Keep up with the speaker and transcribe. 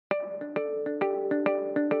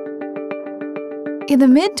In the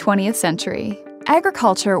mid-20th century,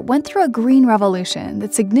 agriculture went through a green revolution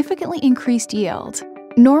that significantly increased yield.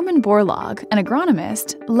 Norman Borlaug, an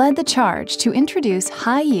agronomist, led the charge to introduce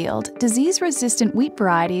high-yield, disease-resistant wheat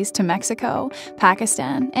varieties to Mexico,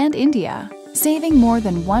 Pakistan, and India, saving more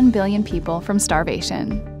than 1 billion people from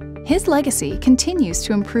starvation. His legacy continues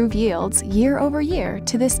to improve yields year over year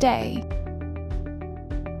to this day.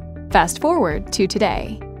 Fast forward to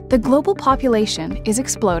today. The global population is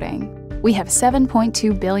exploding. We have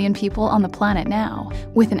 7.2 billion people on the planet now,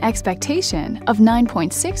 with an expectation of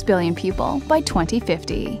 9.6 billion people by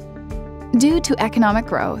 2050. Due to economic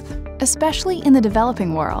growth, especially in the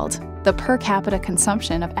developing world, the per capita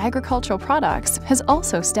consumption of agricultural products has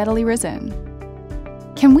also steadily risen.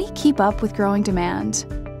 Can we keep up with growing demand?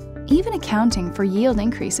 Even accounting for yield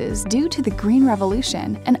increases due to the green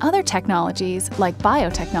revolution and other technologies like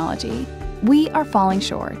biotechnology, we are falling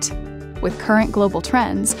short. With current global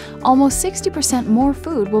trends, almost 60% more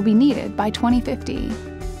food will be needed by 2050.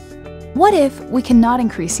 What if we cannot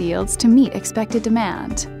increase yields to meet expected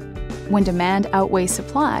demand? When demand outweighs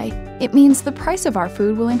supply, it means the price of our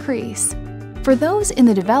food will increase. For those in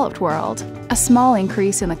the developed world, a small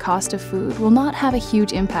increase in the cost of food will not have a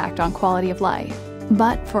huge impact on quality of life.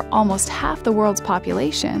 But for almost half the world's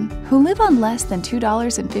population, who live on less than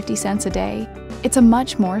 $2.50 a day, it's a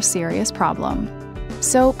much more serious problem.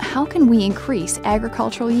 So how can we increase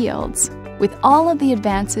agricultural yields? With all of the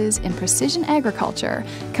advances in precision agriculture,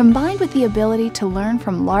 combined with the ability to learn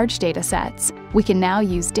from large data sets, we can now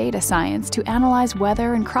use data science to analyze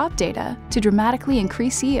weather and crop data to dramatically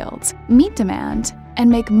increase yields, meet demand, and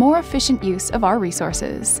make more efficient use of our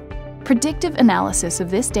resources. Predictive analysis of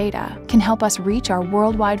this data can help us reach our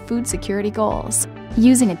worldwide food security goals.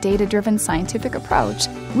 Using a data-driven scientific approach,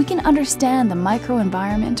 we can understand the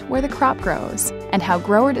microenvironment where the crop grows and how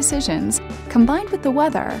grower decisions, combined with the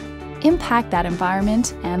weather, impact that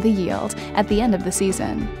environment and the yield at the end of the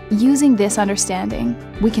season. Using this understanding,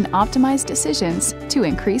 we can optimize decisions to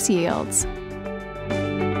increase yields.